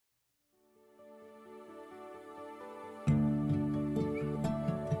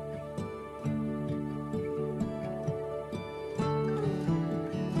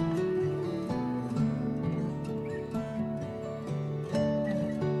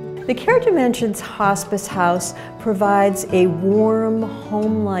The Care Dimensions Hospice House provides a warm,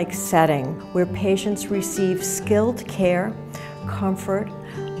 home-like setting where patients receive skilled care, comfort,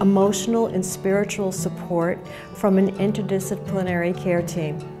 emotional and spiritual support from an interdisciplinary care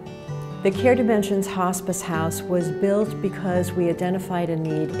team. The Care Dimensions Hospice House was built because we identified a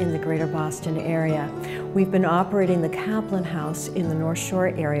need in the greater Boston area. We've been operating the Kaplan House in the North Shore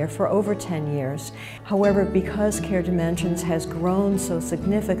area for over 10 years. However, because Care Dimensions has grown so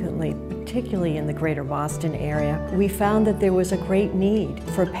significantly, particularly in the greater Boston area, we found that there was a great need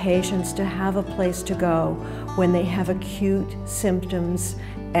for patients to have a place to go when they have acute symptoms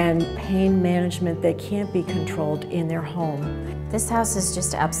and pain management that can't be controlled in their home. This house is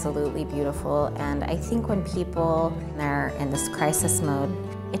just absolutely beautiful, and I think when people are in this crisis mode,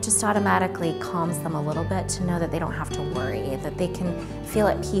 it just automatically calms them a little bit to know that they don't have to worry, that they can feel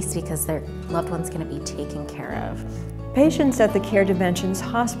at peace because their loved one's going to be taken care of. Patients at the Care Dimensions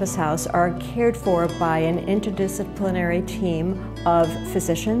Hospice House are cared for by an interdisciplinary team of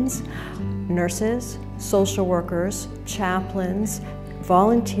physicians, nurses, social workers, chaplains,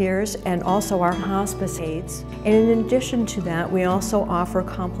 volunteers, and also our hospice aides. And in addition to that, we also offer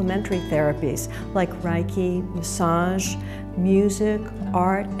complementary therapies like Reiki, massage, music,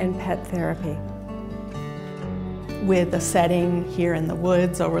 art, and pet therapy. With a setting here in the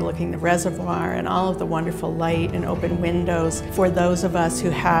woods overlooking the reservoir and all of the wonderful light and open windows, for those of us who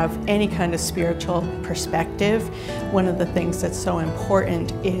have any kind of spiritual perspective, one of the things that's so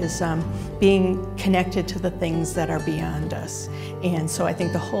important is being connected to the things that are beyond us. And so I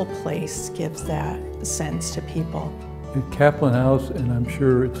think the whole place gives that sense to people. At Kaplan House, and I'm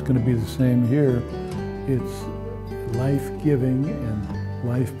sure it's going to be the same here, it's life-giving and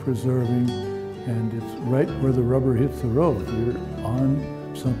life-preserving, and it's right where the rubber hits the road. You're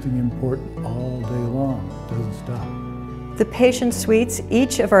on something important all day long. It doesn't stop. The patient suites,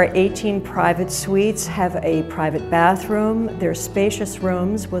 each of our 18 private suites have a private bathroom. They're spacious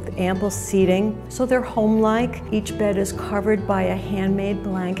rooms with ample seating, so they're home-like. Each bed is covered by a handmade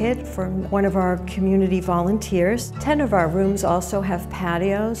blanket from one of our community volunteers. 10 of our rooms also have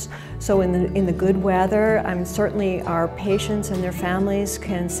patios, so in the good weather, certainly our patients and their families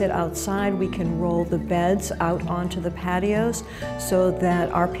can sit outside. We can roll the beds out onto the patios so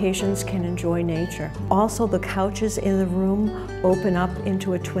that our patients can enjoy nature. Also, the couches in the room open up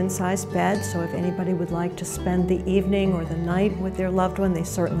into a twin-size bed, so if anybody would like to spend the evening or the night with their loved one, they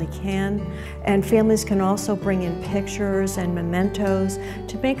certainly can. And families can also bring in pictures and mementos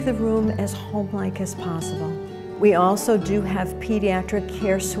to make the room as home-like as possible. We also do have pediatric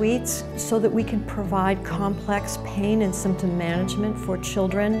care suites so that we can provide complex pain and symptom management for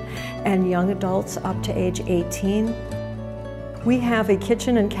children and young adults up to age 18. We have a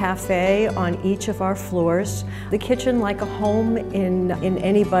kitchen and cafe on each of our floors. The kitchen, like a home in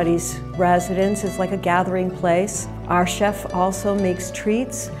anybody's residence, is like a gathering place. Our chef also makes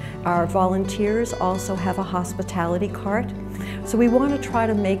treats. Our volunteers also have a hospitality cart. So we want to try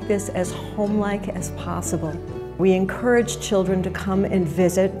to make this as home-like as possible. We encourage children to come and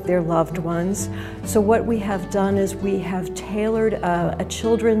visit their loved ones. So what we have done is we have tailored a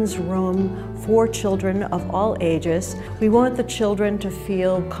children's room for children of all ages. We want the children to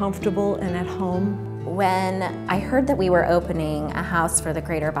feel comfortable and at home. When I heard that we were opening a house for the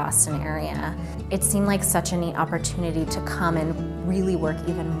greater Boston area, it seemed like such a neat opportunity to come and really work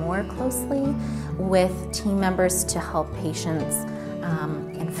even more closely with team members to help patients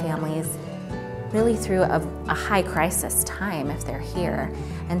and families really through a high crisis time if they're here.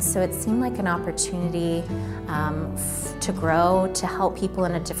 And so it seemed like an opportunity to grow, to help people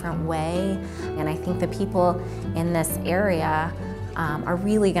in a different way. And I think the people in this area are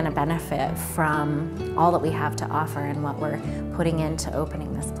really going to benefit from all that we have to offer and what we're putting into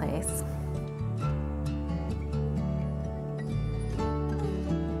opening this place.